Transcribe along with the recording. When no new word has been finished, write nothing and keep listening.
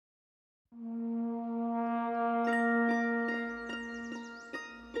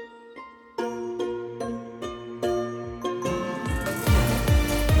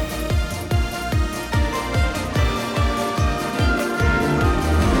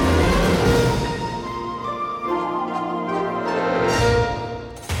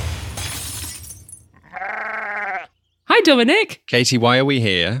Dominic. Katie, why are we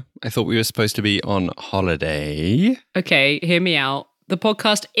here? I thought we were supposed to be on holiday. Okay, hear me out. The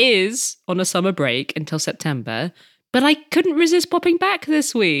podcast is on a summer break until September, but I couldn't resist popping back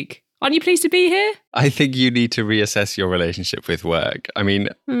this week. Aren't you pleased to be here? I think you need to reassess your relationship with work. I mean,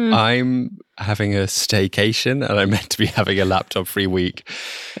 I'm having a staycation and I'm meant to be having a laptop-free week.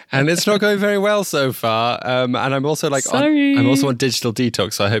 And it's not going very well so far. And I'm also I'm also on digital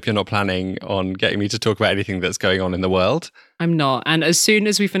detox, so I hope you're not planning on getting me to talk about anything that's going on in the world. I'm not. And as soon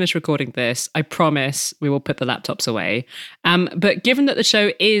as we finish recording this, I promise we will put the laptops away. But given that the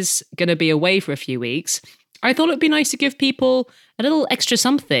show is going to be away for a few weeks, I thought it would be nice to give people a little extra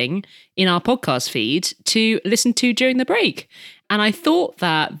something in our podcast feed to listen to during the break. And I thought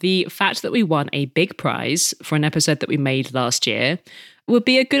that the fact that we won a big prize for an episode that we made last year would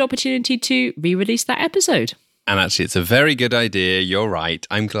be a good opportunity to re-release that episode. And actually, it's a very good idea. You're right.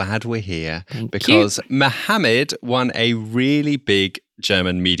 I'm glad we're here because Mohamed won a really big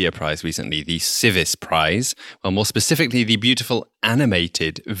German media prize recently, the Civis Prize. Well, more specifically, the beautiful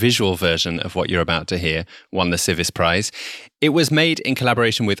animated visual version of what you're about to hear won the Civis Prize. It was made in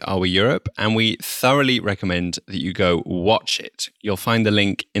collaboration with Are We Europe, and we thoroughly recommend that you go watch it. You'll find the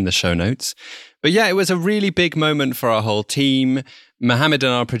link in the show notes. But yeah, it was a really big moment for our whole team. Mohamed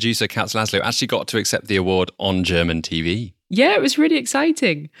and our producer, Katz Laszlo, actually got to accept the award on German TV. Yeah, it was really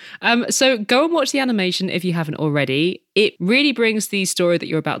exciting. So go and watch the animation if you haven't already. It really brings the story that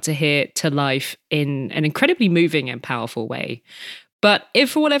you're about to hear to life in an incredibly moving and powerful way. But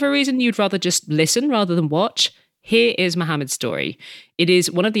if for whatever reason you'd rather just listen rather than watch, here is Mohamed's story. It is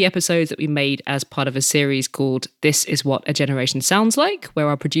one of the episodes that we made as part of a series called This Is What a Generation Sounds Like, where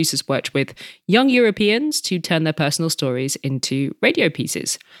our producers worked with young Europeans to turn their personal stories into radio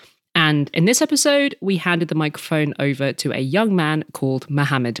pieces. And in this episode, we handed the microphone over to a young man called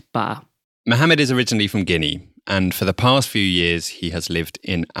Mohamed Ba. Mohamed is originally from Guinea, and for the past few years, he has lived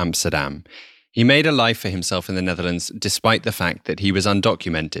in Amsterdam. He made a life for himself in the Netherlands despite the fact that he was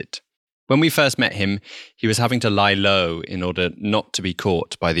undocumented. When we first met him, he was having to lie low in order not to be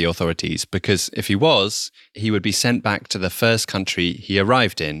caught by the authorities, because if he was, he would be sent back to the first country he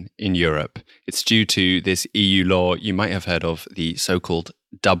arrived in Europe. It's due to this EU law you might have heard of, the so-called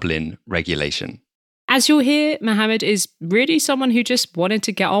Dublin regulation. As you'll hear, Mohamed is really someone who just wanted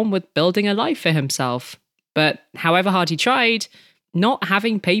to get on with building a life for himself. But however hard he tried, not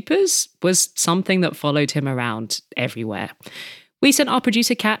having papers was something that followed him around everywhere. We sent our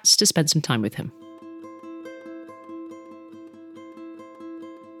producer Katz to spend some time with him.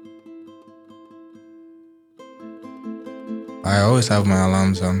 I always have my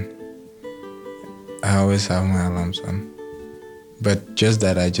alarms on. But just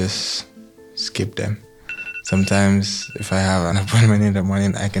that I just skip them. Sometimes if I have an appointment in the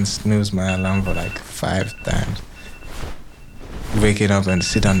morning, I can snooze my alarm for like 5 times. Waking up and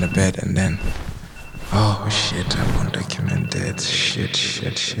sit on the bed and then, oh shit, I'm undocumented.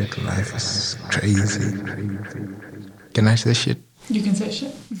 Shit, life is crazy. Can I say shit? You can say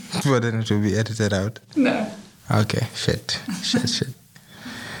shit. But then it will be edited out? No. Okay, shit.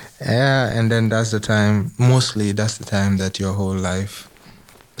 Yeah, and then that's the time that your whole life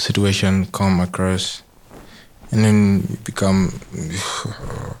situation come across. And then you become,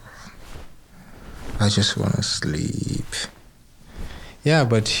 I just want to sleep. Yeah,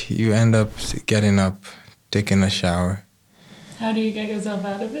 but you end up getting up, taking a shower. How do you get yourself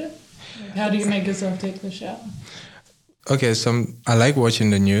out of it? Like, how do you make yourself take the shower? Okay, I like watching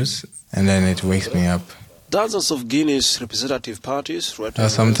the news, and then it wakes me up. Dozens of Guinea's representative parties...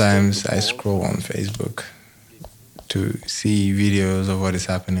 Sometimes I scroll on Facebook to see videos of what is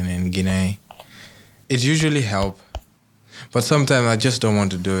happening in Guinea. It usually helps, but sometimes I just don't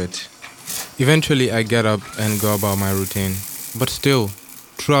want to do it. Eventually I get up and go about my routine. But still,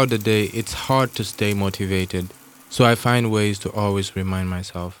 throughout the day, it's hard to stay motivated. So I find ways to always remind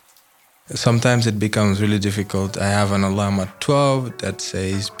myself. Sometimes it becomes really difficult. I have an alarm at 12 that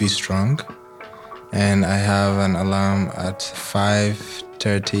says, be strong. And I have an alarm at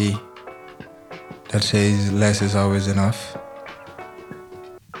 5:30 that says, less is always enough.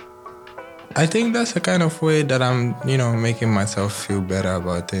 I think that's the kind of way that I'm, making myself feel better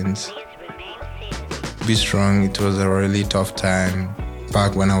about things. Be strong. It was a really tough time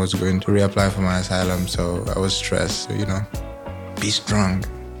back when I was going to reapply for my asylum, so I was stressed, be strong.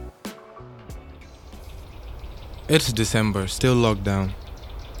 It's December, still locked down.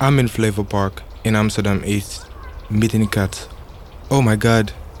 I'm in Flavor Park in Amsterdam East, meeting Katz. Oh my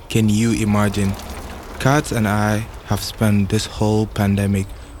God, can you imagine? Katz and I have spent this whole pandemic,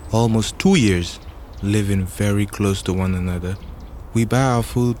 almost 2 years, living very close to one another. We buy our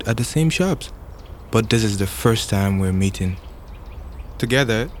food at the same shops. but this is the first time we're meeting.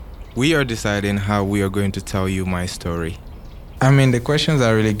 Together, we are deciding how we are going to tell you my story. I mean, the questions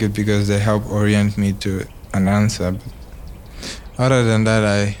are really good because they help orient me to an answer. But other than that,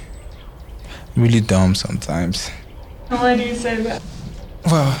 I really dumb sometimes. Why do you say that?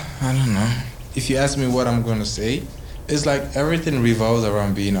 Well, I don't know. If you ask me what I'm going to say, it's like everything revolves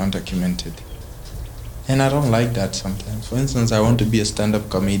around being undocumented. And I don't like that sometimes. For instance, I want to be a stand-up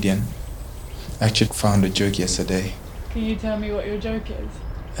comedian. I actually found a joke yesterday. Can you tell me what your joke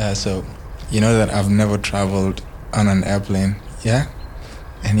is? So, you know that I've never traveled on an airplane, yeah?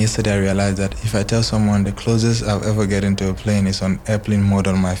 And yesterday I realized that if I tell someone the closest I've ever get into a plane is on airplane mode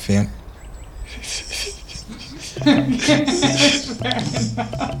on my phone.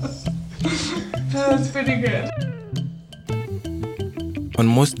 That's pretty good. On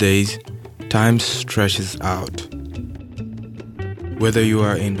most days, time stretches out. Whether you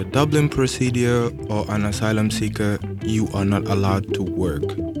are in the Dublin procedure or an asylum seeker, you are not allowed to work.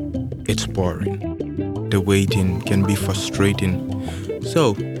 It's boring. The waiting can be frustrating.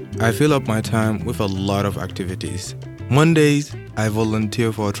 So, I fill up my time with a lot of activities. Mondays, I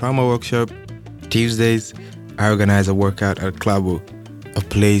volunteer for a trauma workshop. Tuesdays, I organize a workout at Klabu, a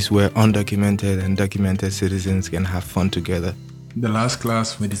place where undocumented and documented citizens can have fun together. The last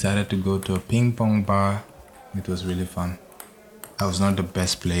class, we decided to go to a ping pong bar. It was really fun. I was not the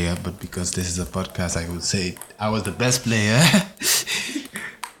best player, but because this is a podcast, I would say I was the best player.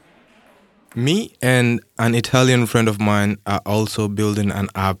 Me and an Italian friend of mine are also building an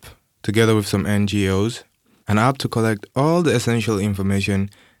app together with some NGOs, an app to collect all the essential information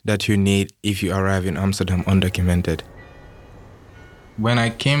that you need if you arrive in Amsterdam undocumented. When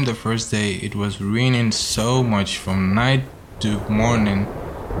I came the first day, it was raining so much from night to morning.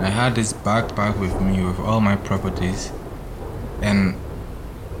 I had this backpack with me with all my properties, and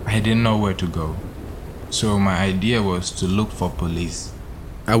I didn't know where to go. So my idea was to look for police.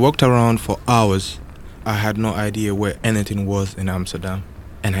 I walked around for hours. I had no idea where anything was in Amsterdam,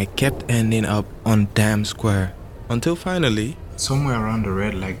 and I kept ending up on Dam Square until finally, somewhere around the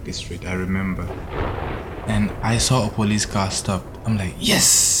red light district, I remember, and I saw a police car stop. I'm like,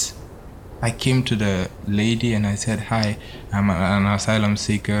 yes! I came to the lady and I said, hi, I'm an asylum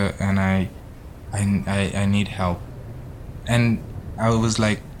seeker and I need help. And I was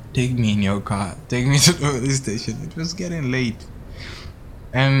like, take me in your car, take me to the police station. It was getting late.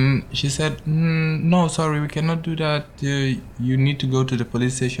 And she said, no, sorry, we cannot do that. You need to go to the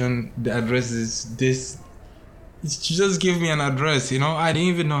police station. The address is this. She just gave me an address, I didn't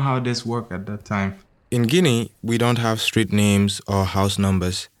even know how this worked at that time. In Guinea, we don't have street names or house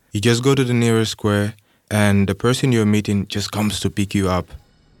numbers. You just go to the nearest square and the person you're meeting just comes to pick you up.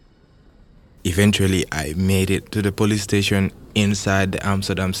 Eventually, I made it to the police station inside the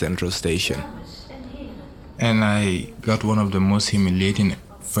Amsterdam Central Station. And I got one of the most humiliating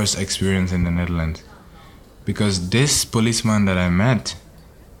first experience in the Netherlands. Because this policeman that I met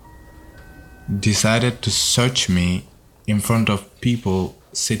decided to search me in front of people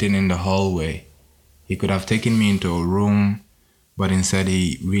sitting in the hallway. He could have taken me into a room, but instead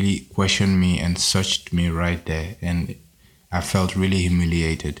he really questioned me and searched me right there. And I felt really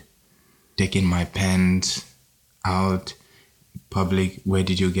humiliated. Taking my pens out, public, where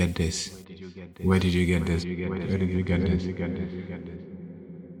did you get this? Where did you get this? Where did you get this?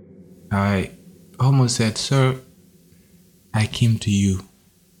 I almost said, sir, I came to you.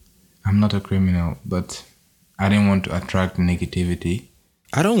 I'm not a criminal, but I didn't want to attract negativity.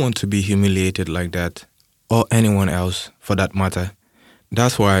 I don't want to be humiliated like that, or anyone else for that matter.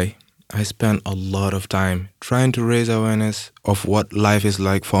 That's why I spent a lot of time trying to raise awareness of what life is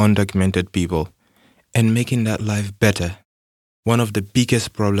like for undocumented people and making that life better. One of the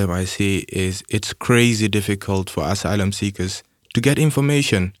biggest problems I see is it's crazy difficult for asylum seekers to get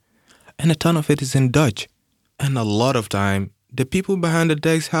information, and a ton of it is in Dutch. And a lot of time, the people behind the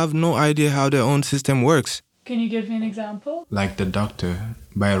desks have no idea how their own system works. Can you give me an example? Like the doctor.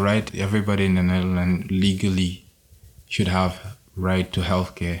 By right, everybody in the Netherlands legally should have right to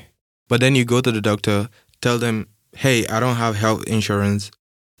healthcare. But then you go to the doctor, tell them, hey, I don't have health insurance.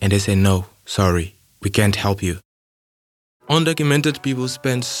 And they say, no, sorry, we can't help you. Undocumented people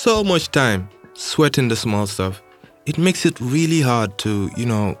spend so much time sweating the small stuff. It makes it really hard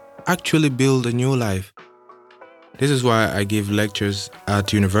to, actually build a new life. This is why I give lectures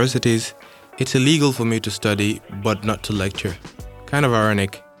at universities. It's illegal for me to study, but not to lecture. Kind of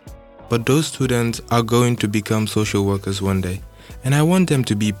ironic. But those students are going to become social workers one day. And I want them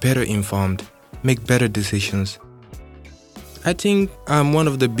to be better informed, make better decisions. I think I'm one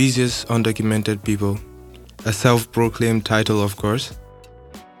of the busiest undocumented people. A self-proclaimed title, of course.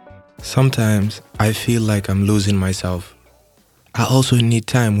 Sometimes I feel like I'm losing myself. I also need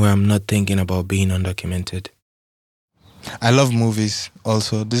time where I'm not thinking about being undocumented. I love movies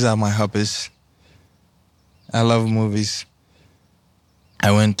also. These are my hobbies. I love movies.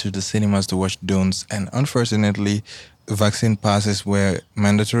 I went to the cinemas to watch Dunes, and unfortunately, vaccine passes were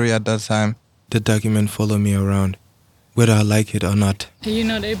mandatory at that time. The document followed me around, whether I like it or not. Are you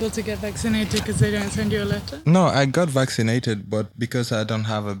not able to get vaccinated because they don't send you a letter? No, I got vaccinated, but because I don't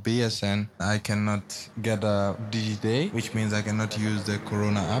have a BSN, I cannot get a DigiDay, which means I cannot use the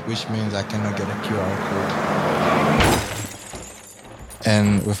Corona app, which means I cannot get a QR code.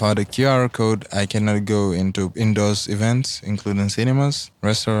 And without a QR code, I cannot go into indoors events, including cinemas,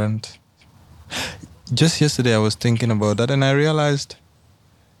 restaurants. Just yesterday, I was thinking about that, and I realized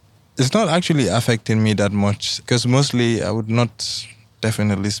it's not actually affecting me that much, because mostly I would not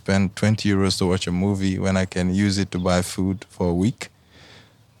definitely spend 20 euros to watch a movie when I can use it to buy food for a week.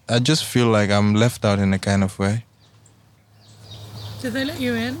 I just feel like I'm left out in a kind of way. Did they let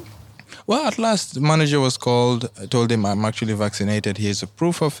you in? Well, at last, the manager was called. I told him I'm actually vaccinated. Here's a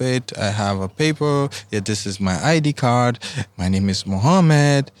proof of it. I have a paper. Yeah, this is my ID card. My name is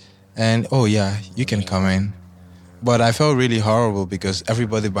Mohamed. And, oh, yeah, you can come in. But I felt really horrible because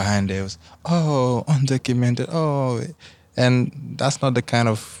everybody behind there was, oh, undocumented, oh. And that's not the kind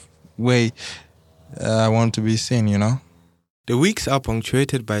of way I want to be seen, you know? The weeks are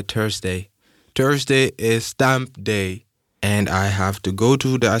punctuated by Thursday. Thursday is stamp day, and I have to go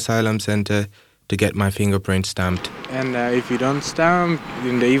to the asylum center to get my fingerprint stamped. And if you don't stamp,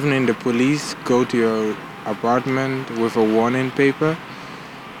 in the evening the police go to your apartment with a warning paper.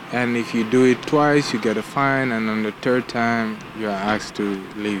 And if you do it twice, you get a fine, and on the third time, you are asked to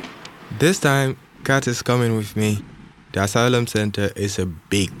leave. This time, Kat is coming with me. The asylum center is a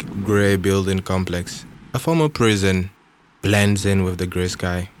big grey building complex. A former prison blends in with the grey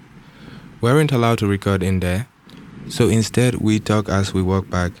sky. We weren't allowed to record in there, so instead we talk as we walk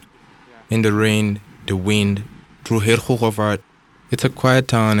back. In the rain, the wind, through Heerhugovaart. It's a quiet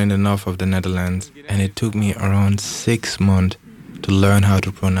town in the north of the Netherlands, and it took me around 6 months to learn how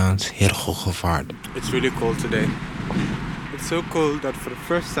to pronounce Heerhugovaart. It's really cold today. It's so cold that for the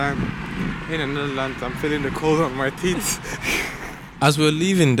first time in the Netherlands, I'm feeling the cold on my teeth. As we're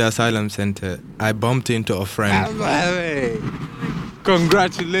leaving the asylum center, I bumped into a friend. Hey.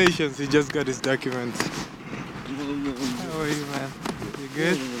 Congratulations, he just got his documents. How are you, man? You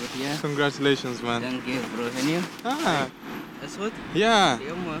good? Yeah. Congratulations, man. Dank je, bro. En je? Ah, Is goed? ja. Ja,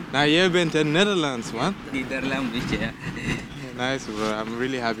 man. Nou, jij bent in Netherlands, man. Nederland, weet je, ja. Nice, bro. I'm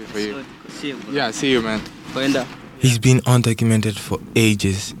really happy for you. See you, bro. Yeah, see you, man. Goeie dag. He's been undocumented for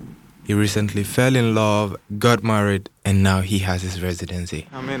ages. He recently fell in love, got married, and now he has his residency.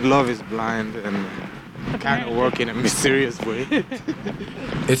 I mean, love is blind and kind of work in a mysterious way.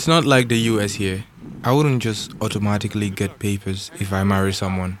 It's not like the US here. I wouldn't just automatically get papers if I marry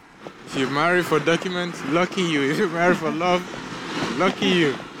someone. If you marry for documents, lucky you. If you marry for love, lucky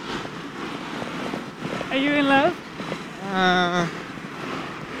you. Are you in love?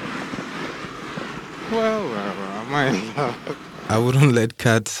 Well, am I in love? I wouldn't let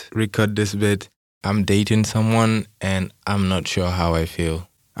Kat record this bit. I'm dating someone and I'm not sure how I feel.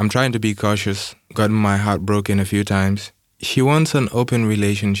 I'm trying to be cautious, gotten my heart broken a few times. She wants an open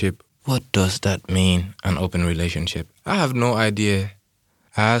relationship. What does that mean, an open relationship? I have no idea.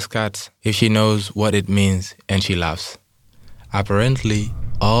 I asked Kat if she knows what it means and she laughs. Apparently,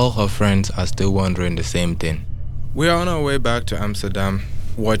 all her friends are still wondering the same thing. We are on our way back to Amsterdam,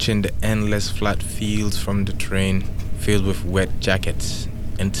 watching the endless flat fields from the train filled with wet jackets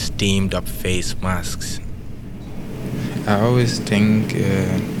and steamed up face masks. I always think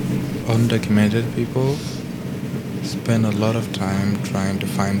undocumented people spend a lot of time trying to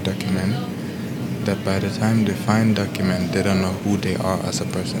find document that by the time they find document, they don't know who they are as a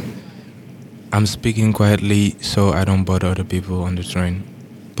person. I'm speaking quietly so I don't bother other people on the train.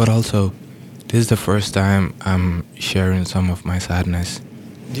 But also, this is the first time I'm sharing some of my sadness.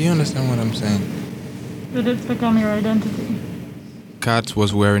 Do you understand what I'm saying? But it's become your identity. Kat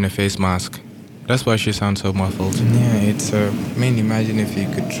was wearing a face mask. That's why she sounds so muffled. Yeah, it's I mean, imagine if you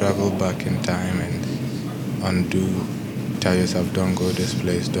could travel back in time and undo, tell yourself, don't go this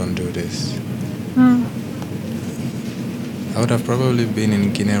place, don't do this. I would have probably been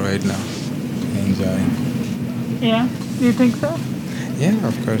in Guinea right now, enjoying. Yeah? Do you think so? Yeah,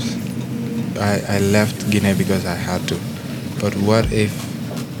 of course. I left Guinea because I had to. But what if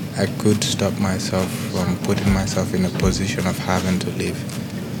I could stop myself from putting myself in a position of having to leave?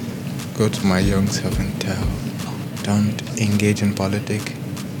 Go to my young self and tell, don't engage in politics,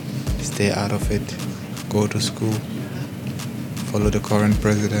 stay out of it, go to school, follow the current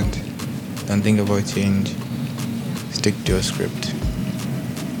president. don't think about change. Stick to your script.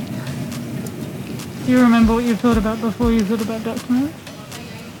 Do you remember what you thought about before you thought about documents?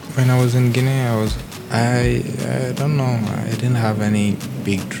 When I was in Guinea, I don't know. I didn't have any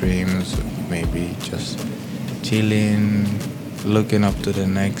big dreams. Maybe just chilling, looking up to the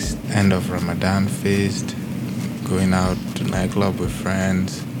next end of Ramadan feast, going out to nightclub with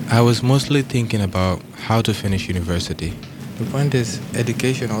friends. I was mostly thinking about how to finish university. The point is,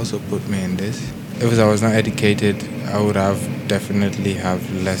 education also put me in this. If I was not educated, I would have definitely have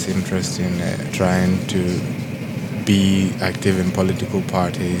less interest in trying to be active in political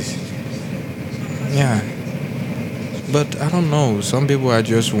parties. Yeah. But I don't know. Some people I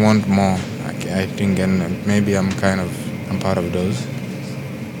just want more. I think, and maybe I'm part of those.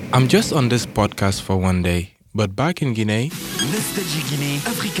 I'm just on this podcast for one day. But back in Guinea,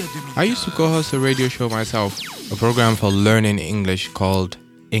 I used to co-host a radio show myself, a program for learning English called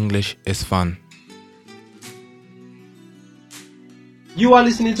English is Fun. You are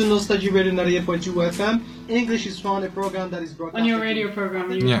listening to Nostalgia Radio 98.2 FM. English is Fun, a program that is broadcast. On your radio program,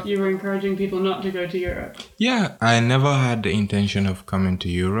 you were encouraging people not to go to Europe. Yeah, I never had the intention of coming to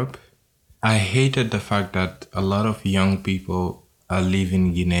Europe. I hated the fact that a lot of young people are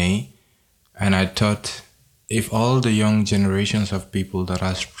leaving Guinea, and I thought if all the young generations of people that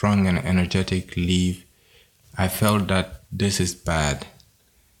are strong and energetic leave, I felt that this is bad.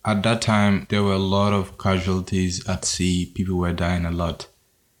 At that time, there were a lot of casualties at sea. People were dying a lot.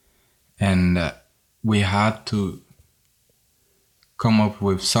 And we had to come up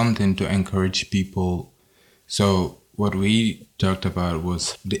with something to encourage people. So what we talked about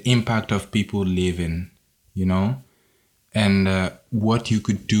was the impact of people leaving, and what you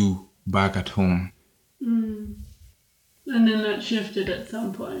could do back at home. Mm. And then that shifted at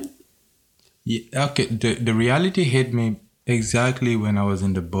some point. Yeah, okay, the reality hit me exactly when I was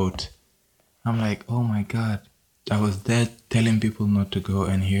in the boat. I'm like, oh my God, I was there telling people not to go,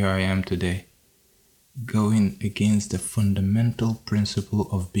 and here I am today, going against the fundamental principle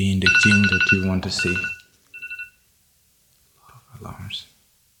of being the king that you want to see. Alarms.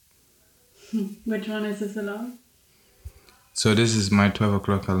 Which one is this alarm? So this is my 12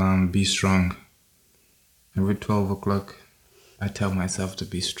 o'clock alarm, be strong. Every 12 o'clock, I tell myself to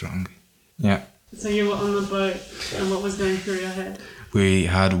be strong. Yeah. So you were on the boat, and what was going through your head? We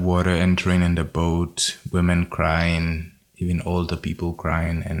had water entering in the boat, women crying, even older people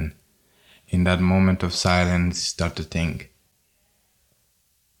crying, and in that moment of silence, start to think,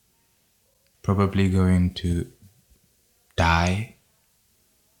 probably going to die.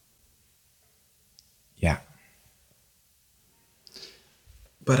 Yeah.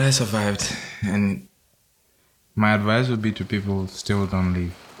 But I survived, and my advice would be to people, still don't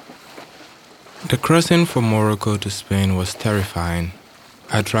leave. The crossing from Morocco to Spain was terrifying.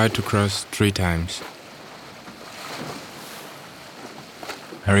 I tried to cross 3 times.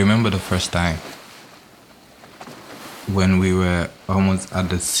 I remember the first time when we were almost at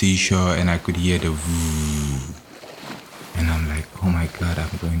the seashore and I could hear the woo. And I'm like, oh my God,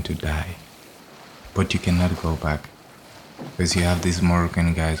 I'm going to die. But you cannot go back, because you have these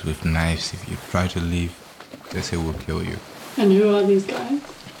Moroccan guys with knives. If you try to leave, they say we'll kill you. And who are these guys?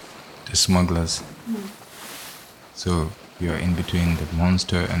 The smugglers. So you're in between the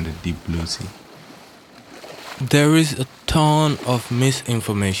monster and the deep blue sea. There is a ton of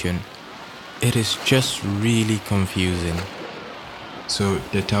misinformation. It is just really confusing. So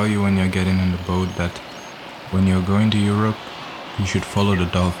they tell you when you're getting on the boat that when you're going to Europe, you should follow the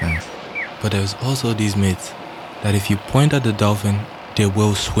dolphins. But there's also these myths that if you point at the dolphin, they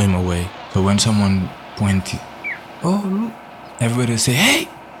will swim away. So when someone points, oh look, everybody say, hey,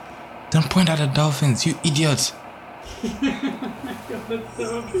 don't point at the dolphins, you idiots. That's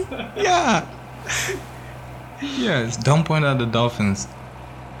so absurd. Yeah. Yes, don't point at the dolphins.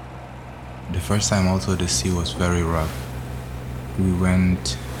 The first time also the sea was very rough. We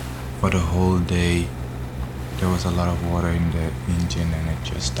went for the whole day. There was a lot of water in the engine and it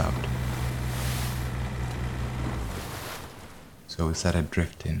just stopped. So we started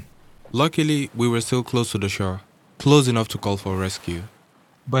drifting. Luckily, we were still close to the shore, close enough to call for rescue.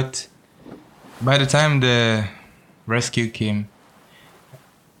 But by the time the rescue came,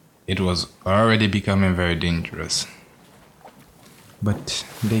 it was already becoming very dangerous. But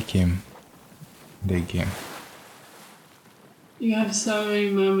they came. You have so many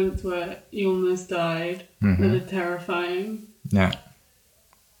moments where you almost died that are terrifying. Yeah.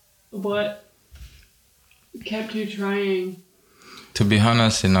 What kept you trying? To be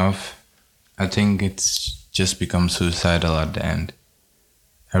honest enough, I think it's just become suicidal at the end.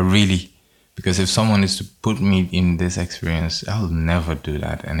 Because if someone is to put me in this experience, I'll never do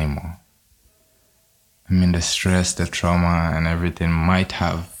that anymore. I mean, the stress, the trauma, and everything might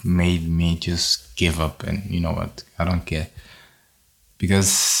have made me just give up. And you know what? I don't care.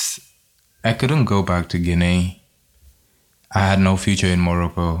 Because I couldn't go back to Guinea. I had no future in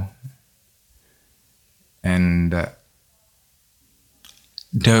Morocco. And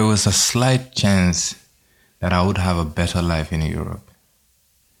there was a slight chance that I would have a better life in Europe.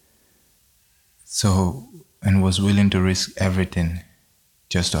 So, and was willing to risk everything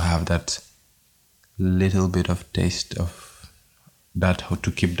just to have that little bit of taste of that,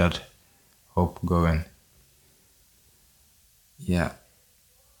 to keep that hope going. Yeah.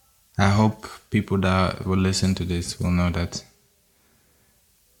 I hope people that will listen to this will know that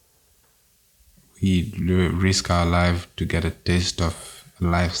we risk our life to get a taste of a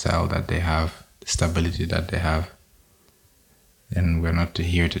lifestyle that they have, the stability that they have. And we're not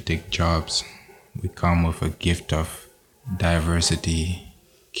here to take jobs. We come with a gift of diversity,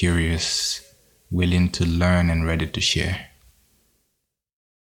 curious, willing to learn and ready to share.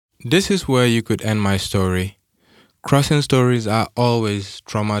 This is where you could end my story. Crossing stories are always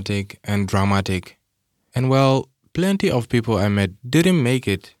traumatic and dramatic. And well, plenty of people I met didn't make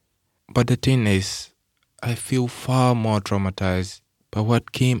it. But the thing is, I feel far more traumatized by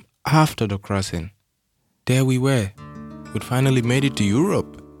what came after the crossing. There we were. We'd finally made it to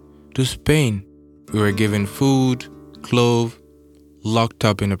Europe, to Spain. We were given food, clothes, locked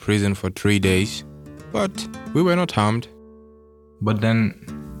up in a prison for 3 days. But we were not harmed. But then,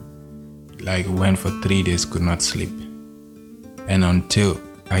 went for 3 days, could not sleep. And until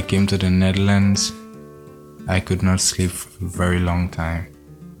I came to the Netherlands, I could not sleep for a very long time.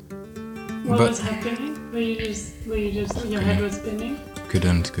 What was happening? Were you just your head was spinning?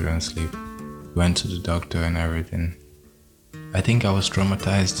 Couldn't sleep. Went to the doctor and everything. I think I was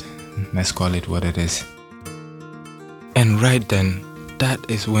traumatized. Let's call it what it is. And right then, that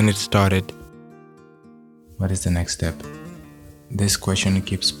is when it started. What is the next step? This question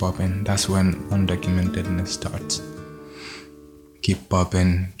keeps popping. That's when undocumentedness starts. Keep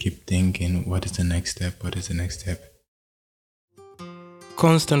popping, keep thinking, what is the next step? What is the next step?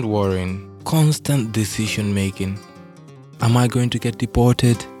 Constant worrying, constant decision making. Am I going to get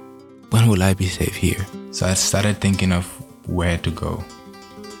deported? When will I be safe here? So I started thinking of where to go.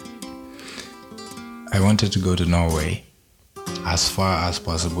 I wanted to go to Norway, as far as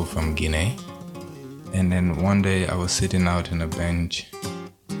possible from Guinea. And then one day I was sitting out on a bench.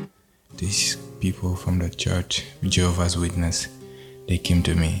 These people from the church, Jehovah's Witness, they came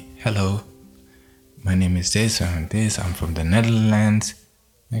to me. Hello, my name is this and this. I'm from the Netherlands.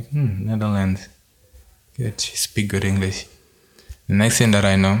 Netherlands. Good, you speak good English. The next thing that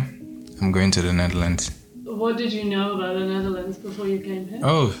I know, I'm going to the Netherlands. What did you know about the Netherlands before you came here?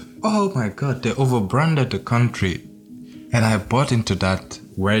 Oh my God, they overbranded the country. And I bought into that,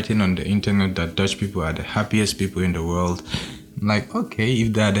 writing on the internet that Dutch people are the happiest people in the world. I'm like, okay,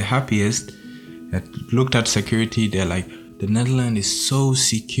 if they're the happiest, I looked at security, they're like, the Netherlands is so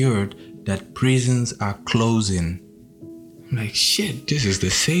secured that prisons are closing. I'm like, shit, this is the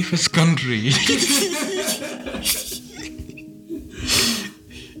safest country.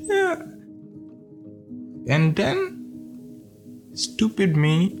 Yeah. And then, stupid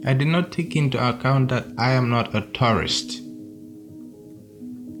me, I did not take into account that I am not a tourist.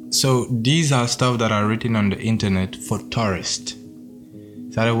 So these are stuff that are written on the internet for tourists.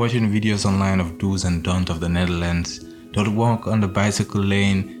 Started watching videos online of do's and don'ts of the Netherlands. Don't walk on the bicycle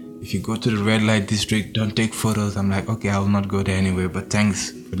lane. If you go to the red light district, don't take photos. I'm like, okay, I will not go there anyway, but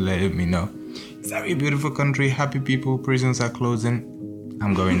thanks for letting me know. It's a very beautiful country, happy people, prisons are closing.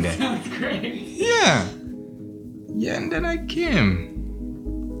 I'm going there. That's great. Yeah. Yeah, and then I came.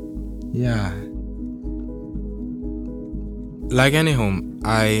 Yeah. Like any home,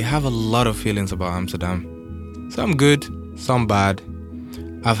 I have a lot of feelings about Amsterdam. Some good, some bad.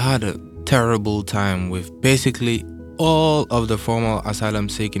 I've had a terrible time with basically all of the formal asylum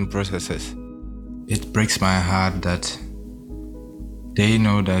seeking processes. It breaks my heart that they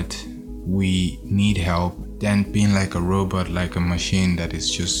know that we need help, then being like a robot, like a machine that is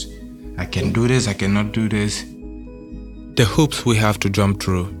just, I can do this, I cannot do this. The hoops we have to jump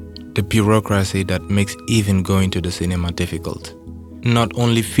through, the bureaucracy that makes even going to the cinema difficult. Not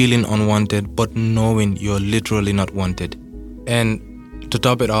only feeling unwanted, but knowing you're literally not wanted. And to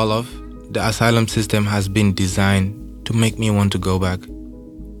top it all off, the asylum system has been designed to make me want to go back.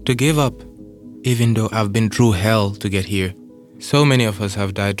 To give up, even though I've been through hell to get here. So many of us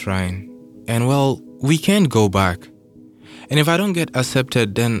have died trying. And well, we can't go back. And if I don't get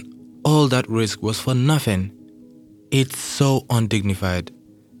accepted, then all that risk was for nothing. It's so undignified.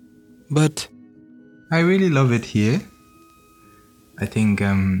 But I really love it here. I think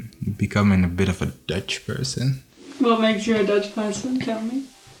I'm becoming a bit of a Dutch person. What makes you a Dutch person? Tell me.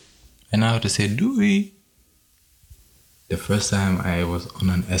 I know how to say doei. The first time I was on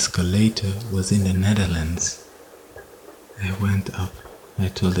an escalator was in the Netherlands. I went up. I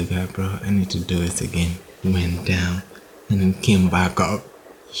told the guy, bro, I need to do it again. Went down and then came back up.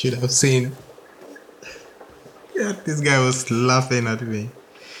 Should have seen. Yeah, this guy was laughing at me.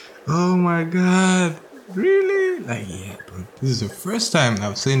 Oh my God, really? Like, yeah, bro. This is the first time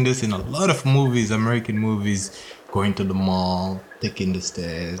I've seen this in a lot of movies, American movies, going to the mall, taking the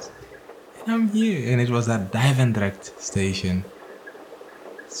stairs. And I'm here, and it was at Dijvendrecht station.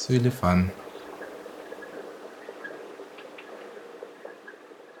 It's really fun.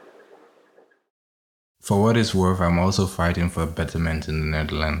 For what it's worth, I'm also fighting for betterment in the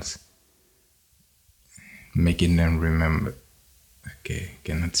Netherlands. Making them remember. Okay,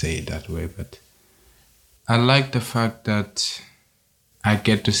 cannot say it that way, but I like the fact that I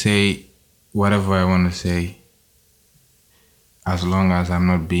get to say whatever I want to say, as long as I'm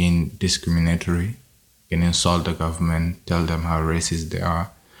not being discriminatory. I can insult the government, tell them how racist they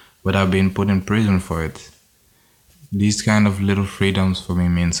are, without being put in prison for it. These kind of little freedoms for me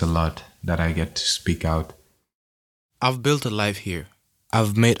means a lot, that I get to speak out. I've built a life here.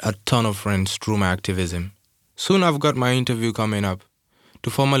 I've made a ton of friends through my activism. Soon I've got my interview coming up to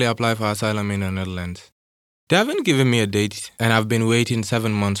formally apply for asylum in the Netherlands. They haven't given me a date, and I've been waiting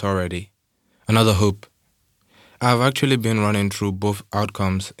 7 months already. Another hope. I've actually been running through both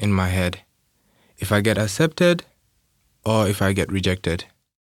outcomes in my head. If I get accepted, or if I get rejected.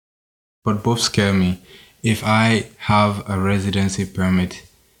 But both scare me. If I have a residency permit,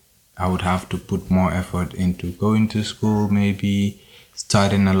 I would have to put more effort into going to school, maybe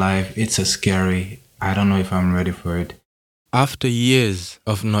starting a life. It's a scary. I don't know if I'm ready for it. After years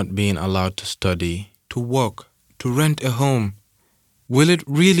of not being allowed to study, to work, to rent a home, will it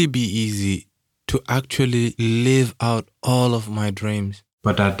really be easy to actually live out all of my dreams?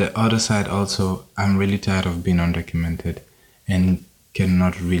 But at the other side also, I'm really tired of being undocumented and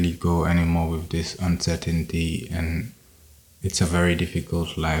cannot really go anymore with this uncertainty, and it's a very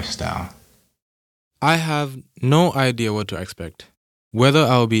difficult lifestyle. I have no idea what to expect, whether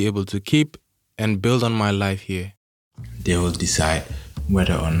I'll be able to keep and build on my life here. They will decide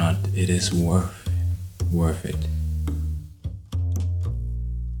whether or not it is worth it.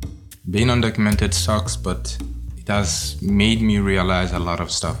 Being undocumented sucks, but it has made me realize a lot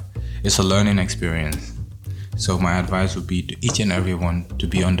of stuff. It's a learning experience. So my advice would be to each and everyone to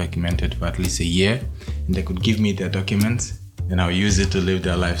be undocumented for at least a year, and they could give me their documents, and I'll use it to live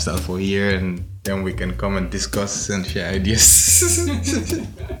their lifestyle for a year, and then we can come and discuss and share ideas.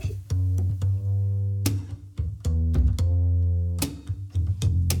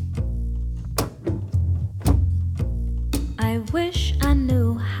 I wish I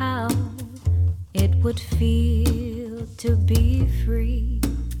knew how it would feel to be free.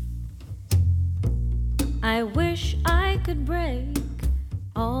 I wish I could break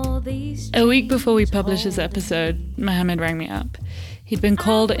all these. A week before we published this episode, Mohamed rang me up. He'd been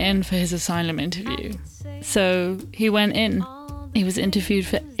called in for his asylum interview. So he went in. He was interviewed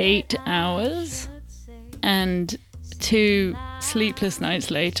for 8 hours, and 2 sleepless nights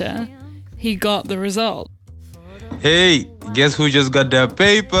later, he got the result. Hey, guess who just got their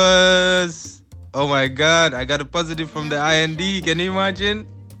papers? Oh my God, I got a positive from the IND. Can you imagine?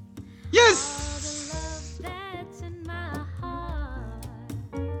 Yes!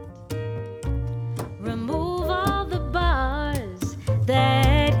 Remove all the bars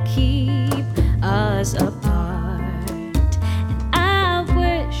that keep us apart. And I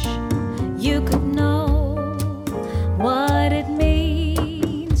wish you could know what it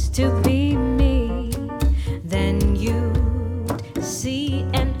means to be me. Then you'd see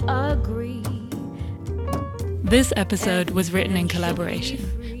and agree. This episode was written in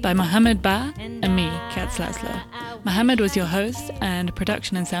collaboration by Mohamed Ba and me, Kat Slaslow. Mohamed was your host, and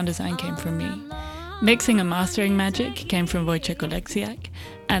production and sound design came from me. Mixing and mastering magic came from Wojciech Oleksiak,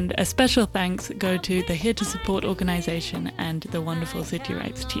 and a special thanks go to the Here to Support organization and the wonderful City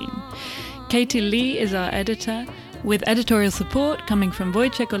Rights team. Katie Lee is our editor, with editorial support coming from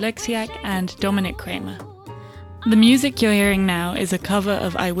Wojciech Oleksiak and Dominic Kramer. The music you're hearing now is a cover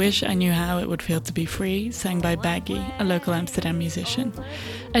of I Wish I Knew How It Would Feel to Be Free, sang by Baggy, a local Amsterdam musician.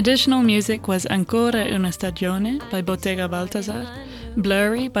 Additional music was Ancora una stagione by Bottega Balthazar,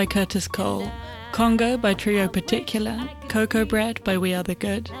 Blurry by Curtis Cole, Congo by Trio Particular, Cocoa Bread by We Are the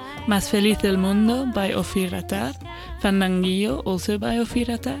Good, Más Feliz del Mundo by Ofir Attar, Fandanguillo also by Ofir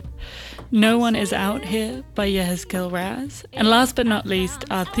Attar, No One Is Out Here by Yehezkel Raz, and last but not least,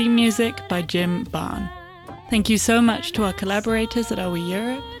 our theme music by Jim Barn. Thank you so much to our collaborators at AWI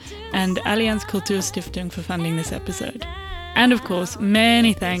Europe and Allianz Kulturstiftung for funding this episode. And of course,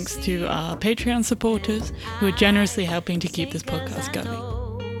 many thanks to our Patreon supporters who are generously helping to keep this podcast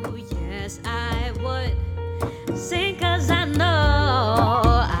going. Yes,